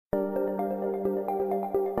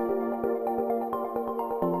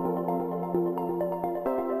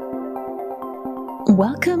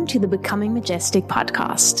Welcome to the Becoming Majestic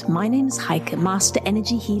podcast. My name is Heike, Master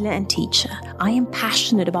Energy Healer and Teacher. I am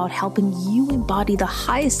passionate about helping you embody the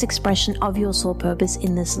highest expression of your soul purpose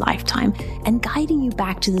in this lifetime and guiding you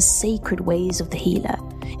back to the sacred ways of the healer.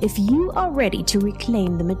 If you are ready to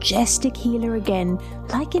reclaim the majestic healer again,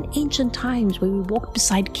 like in ancient times where we walked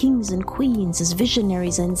beside kings and queens as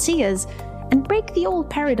visionaries and seers, and break the old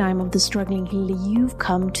paradigm of the struggling healer, you've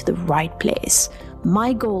come to the right place.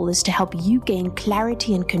 My goal is to help you gain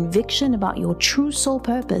clarity and conviction about your true soul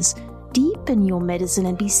purpose, deepen your medicine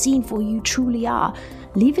and be seen for who you truly are.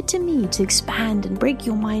 Leave it to me to expand and break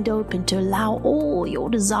your mind open to allow all your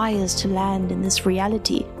desires to land in this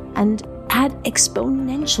reality and add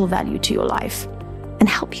exponential value to your life and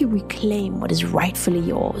help you reclaim what is rightfully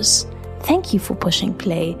yours. Thank you for pushing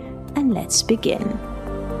play, and let's begin.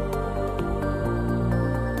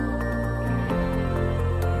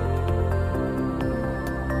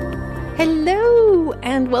 Hello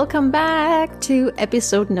and welcome back to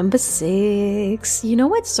episode number 6. You know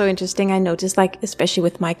what's so interesting? I noticed, especially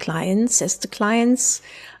with my clients, sister clients,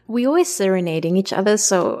 we always serenading each other.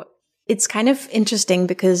 So it's kind of interesting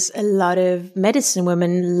because a lot of medicine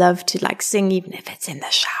women love to sing, even if it's in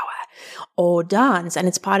the shower, or dance. And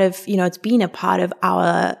it's part of, it's been a part of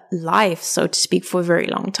our life, so to speak, for a very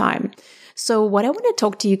long time. So what I want to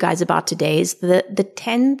talk to you guys about today is the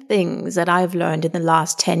 10 things that I've learned in the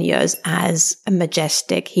last 10 years as a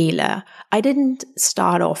majestic healer. I didn't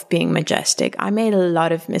start off being majestic. I made a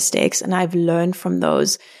lot of mistakes and I've learned from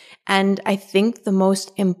those. And I think the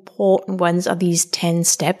most important ones are these 10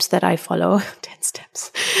 steps that I follow. 10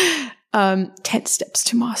 steps. 10 steps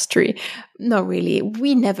to mastery. No, really.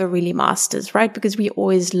 We never really masters, right? Because we're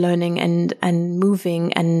always learning and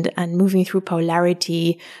moving and moving through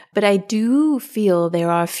polarity. But I do feel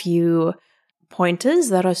there are a few pointers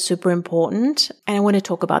that are super important, and I want to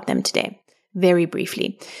talk about them today very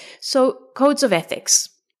briefly. So, codes of ethics.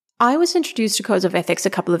 I was introduced to codes of ethics a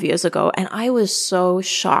couple of years ago, and I was so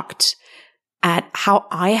shocked at how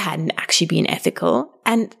I hadn't actually been ethical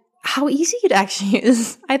and how easy it actually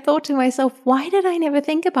is. I thought to myself, why did I never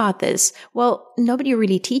think about this? Well, nobody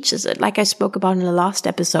really teaches it. Like I spoke about in the last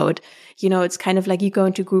episode, it's kind of like you go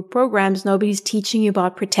into group programs, nobody's teaching you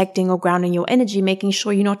about protecting or grounding your energy, making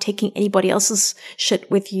sure you're not taking anybody else's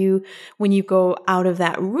shit with you when you go out of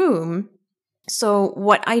that room. So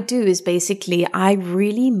what I do is basically I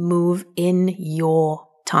really move in your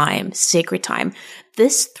time, sacred time.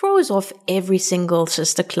 This throws off every single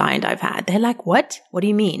sister client I've had. They're like, what? What do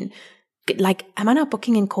you mean? Am I not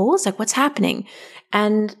booking in calls? What's happening?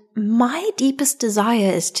 And my deepest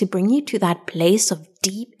desire is to bring you to that place of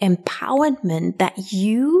deep empowerment that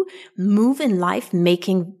you move in life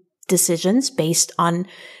making decisions based on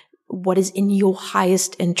what is in your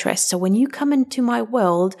highest interest. So when you come into my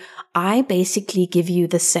world, I basically give you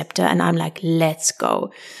the scepter and I'm like, let's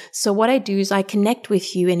go. So what I do is I connect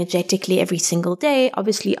with you energetically every single day,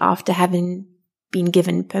 obviously after having been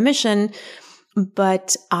given permission,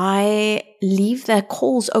 but I leave the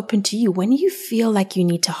calls open to you. When you feel like you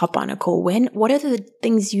need to hop on a call, what are the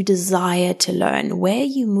things you desire to learn? Where are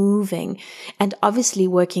you moving? And obviously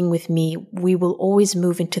working with me, we will always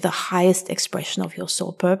move into the highest expression of your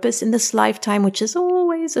soul purpose in this lifetime, which is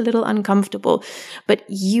always a little uncomfortable, but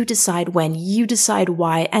you decide when, you decide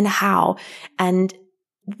why and how. And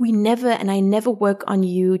I never work on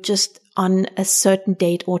you just on a certain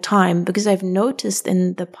date or time, because I've noticed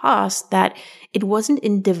in the past that it wasn't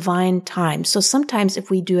in divine time. So sometimes if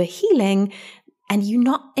we do a healing and you're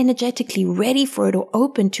not energetically ready for it or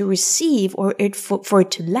open to receive or for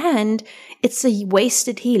it to land, it's a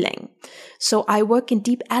wasted healing. So I work in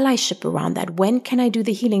deep allyship around that. When can I do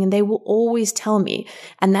the healing? And they will always tell me.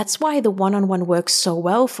 And that's why the one-on-one works so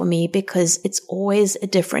well for me, because it's always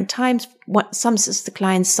at different times. Some sister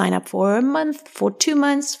clients sign up for a month, for 2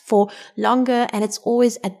 months, for longer. And it's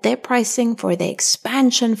always at their pricing, for their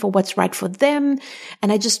expansion, for what's right for them.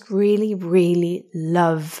 And I just really, really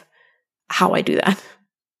love how I do that.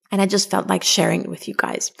 And I just felt like sharing it with you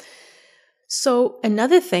guys. So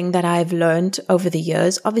another thing that I've learned over the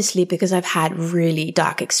years, obviously because I've had really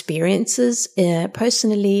dark experiences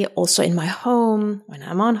personally, also in my home, when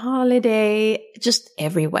I'm on holiday, just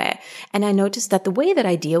everywhere. And I noticed that the way that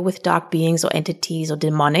I deal with dark beings or entities or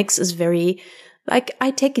demonics is very,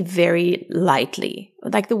 I take it very lightly.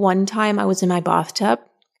 Like the one time I was in my bathtub,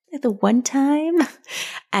 and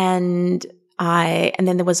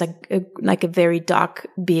then there was a very dark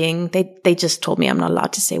being. They just told me I'm not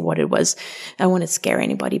allowed to say what it was. I don't want to scare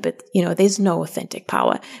anybody, but there's no authentic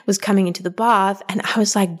power. It was coming into the bath and I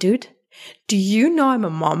was like, dude, do you know I'm a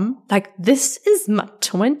mom? This is my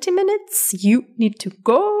 20 minutes. You need to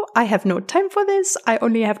go. I have no time for this. I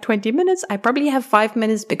only have 20 minutes. I probably have 5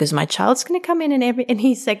 minutes because my child's going to come in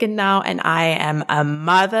any second now. And I am a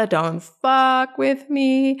mother. Don't fuck with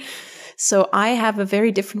me. So I have a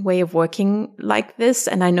very different way of working like this.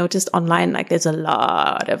 And I noticed online, like there's a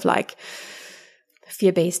lot of like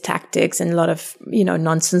fear-based tactics and a lot of,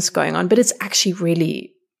 nonsense going on, but it's actually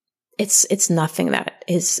really, it's nothing that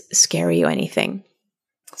is scary or anything.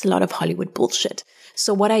 It's a lot of Hollywood bullshit.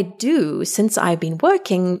 So what I do, since I've been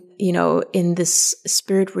working, in this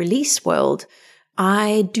spirit release world,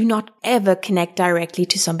 I do not ever connect directly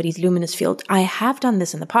to somebody's luminous field. I have done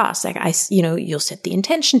this in the past. Like you'll set the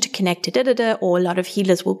intention to connect to or a lot of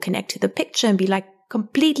healers will connect to the picture and be like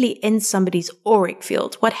completely in somebody's auric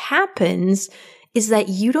field. What happens is that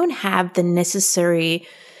you don't have the necessary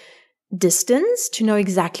distance to know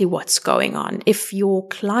exactly what's going on. If your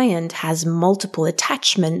client has multiple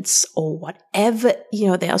attachments or whatever,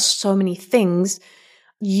 there are so many things,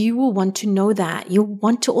 you will want to know that. You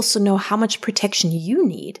want to also know how much protection you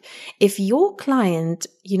need. If your client,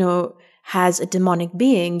 has a demonic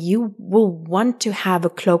being, you will want to have a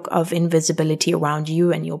cloak of invisibility around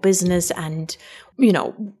you and your business. And,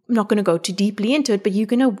 I'm not going to go too deeply into it, but you're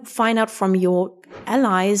going to find out from your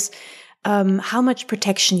allies how much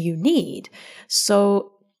protection you need.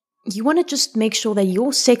 So you want to just make sure that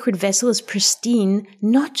your sacred vessel is pristine,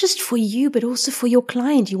 not just for you, but also for your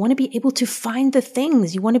client. You want to be able to find the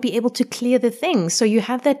things. You want to be able to clear the things. So you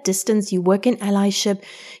have that distance. You work in allyship.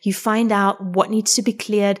 You find out what needs to be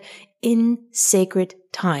cleared in sacred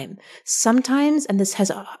time. Sometimes, and this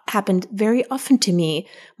has happened very often to me,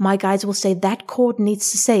 my guides will say that cord needs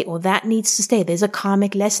to stay or that needs to stay. There's a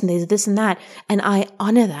karmic lesson. There's this and that. And I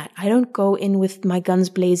honor that. I don't go in with my guns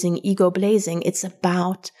blazing, ego blazing. It's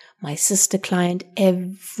about my sister client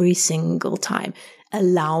every single time,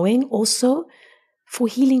 allowing also for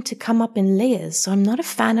healing to come up in layers. So I'm not a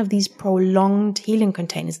fan of these prolonged healing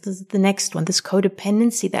containers. This is the next one, this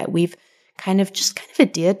codependency that we've kind of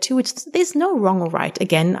adhered to, which there's no wrong or right.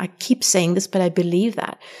 Again, I keep saying this, but I believe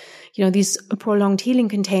that, these prolonged healing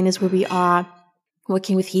containers where we are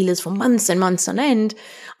working with healers for months and months on end,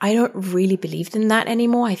 I don't really believe in that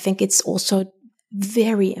anymore. I think it's also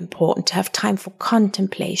very important to have time for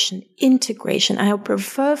contemplation, integration. I would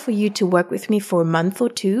prefer for you to work with me for a month or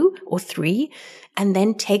 2 or 3, and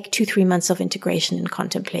then take 2-3 months of integration and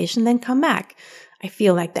contemplation, then come back. I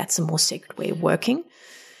feel like that's a more sacred way of working.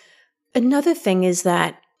 Another thing is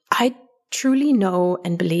that I truly know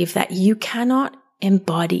and believe that you cannot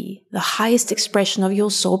embody the highest expression of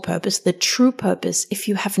your soul purpose, the true purpose, if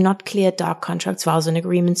you have not cleared dark contracts, vows, and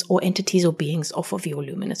agreements or entities or beings off of your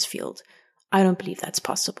luminous field. I don't believe that's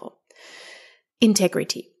possible.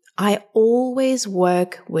 Integrity. I always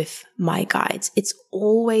work with my guides. It's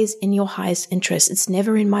always in your highest interest. It's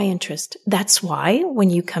never in my interest. That's why when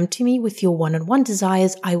you come to me with your one-on-one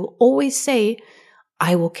desires, I will always say,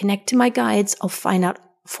 I will connect to my guides. I'll find out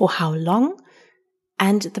for how long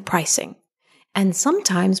and the pricing. And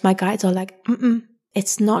sometimes my guides are like,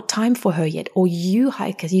 it's not time for her yet. Or you,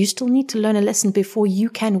 Heike, you still need to learn a lesson before you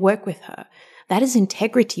can work with her. That is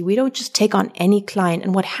integrity. We don't just take on any client.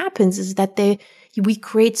 And what happens is that we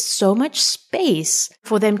create so much space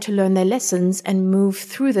for them to learn their lessons and move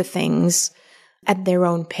through the things at their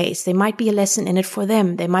own pace. There might be a lesson in it for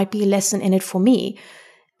them. There might be a lesson in it for me.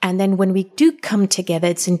 And then when we do come together,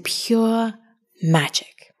 it's in pure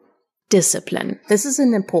magic. Discipline. This is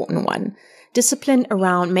an important one. Discipline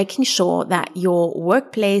around making sure that your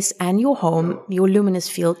workplace and your home, your luminous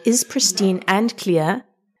field, is pristine and clear,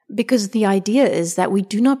 because the idea is that we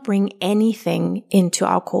do not bring anything into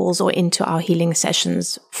our calls or into our healing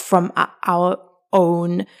sessions from our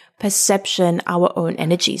own perception, our own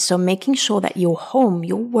energy. So making sure that your home,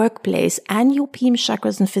 your workplace, and your PM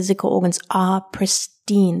chakras and physical organs are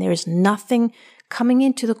pristine. There is nothing coming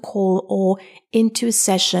into the call or into a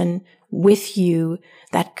session with you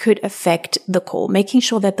that could affect the call. Making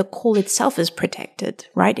sure that the call itself is protected,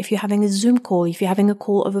 right? If you're having a Zoom call, if you're having a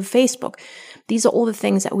call over Facebook, these are all the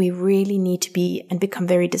things that we really need to be and become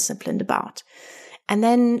very disciplined about. And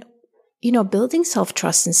then, building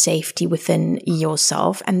self-trust and safety within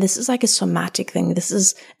yourself. And this is like a somatic thing. This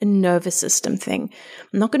is a nervous system thing.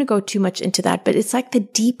 I'm not going to go too much into that, but it's like the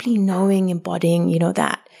deeply knowing, embodying,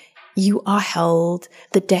 that you are held.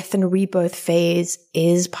 The death and rebirth phase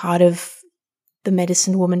is part of the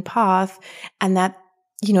medicine woman path. And that,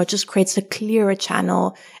 just creates a clearer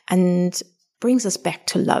channel and brings us back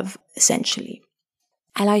to love, essentially.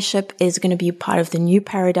 Allyship is going to be part of the new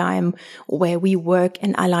paradigm where we work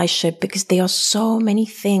in allyship, because there are so many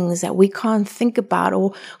things that we can't think about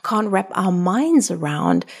or can't wrap our minds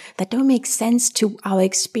around that don't make sense to our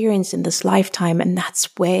experience in this lifetime. And that's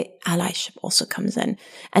where allyship also comes in.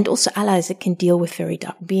 And also allies that can deal with very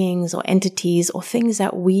dark beings or entities or things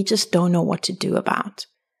that we just don't know what to do about.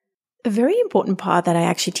 A very important part that I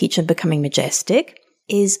actually teach in Becoming Majestic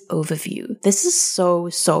is overview. This is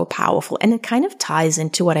so powerful. And it kind of ties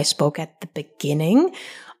into what I spoke at the beginning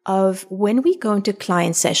of when we go into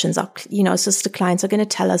client sessions. Our, sister clients are going to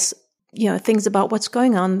tell us, things about what's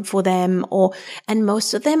going on for them, and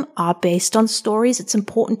most of them are based on stories. It's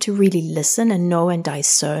important to really listen and know and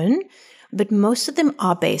discern, but most of them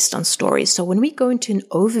are based on stories. So when we go into an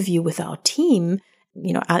overview with our team,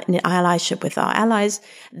 in allyship with our allies,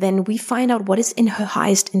 then we find out what is in her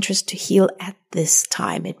highest interest to heal at this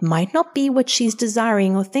time. It might not be what she's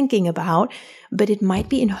desiring or thinking about, but it might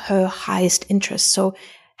be in her highest interest. So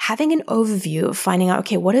having an overview of finding out,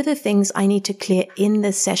 okay, what are the things I need to clear in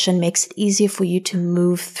this session makes it easier for you to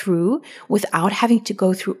move through without having to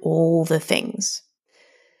go through all the things.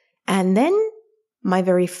 And then my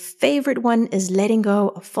very favorite one is letting go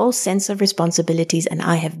of false sense of responsibilities. And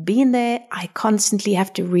I have been there. I constantly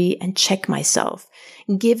have to and check myself.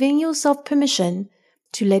 Giving yourself permission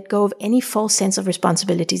to let go of any false sense of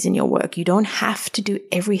responsibilities in your work. You don't have to do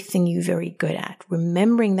everything you're very good at.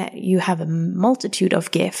 Remembering that you have a multitude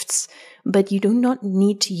of gifts, but you do not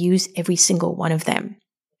need to use every single one of them.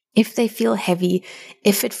 If they feel heavy,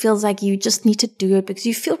 if it feels like you just need to do it because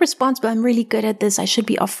you feel responsible, I'm really good at this, I should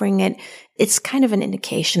be offering it, it's kind of an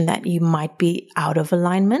indication that you might be out of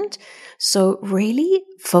alignment. So really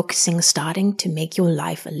starting to make your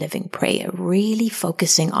life a living prayer, really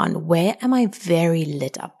focusing on where am I very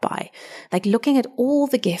lit up by? Like looking at all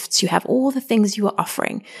the gifts you have, all the things you are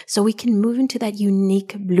offering, so we can move into that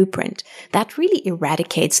unique blueprint that really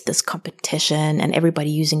eradicates this competition and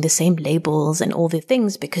everybody using the same labels and all the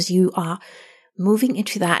things, because you are moving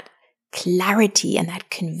into that clarity and that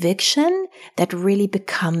conviction that really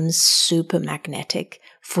becomes super magnetic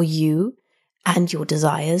for you and your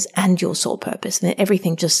desires and your soul purpose. And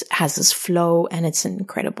everything just has this flow, and it's an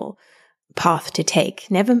incredible path to take.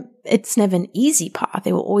 It's never an easy path.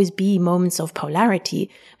 There will always be moments of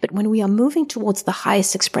polarity. But when we are moving towards the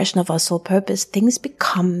highest expression of our soul purpose, things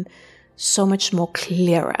become so much more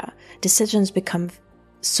clearer. Decisions become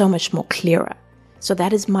so much more clearer. So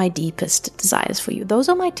that is my deepest desires for you. Those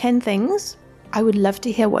are my 10 things. I would love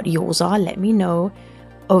to hear what yours are. Let me know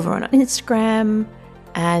over on Instagram,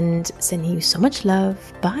 and sending you so much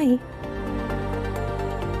love. Bye.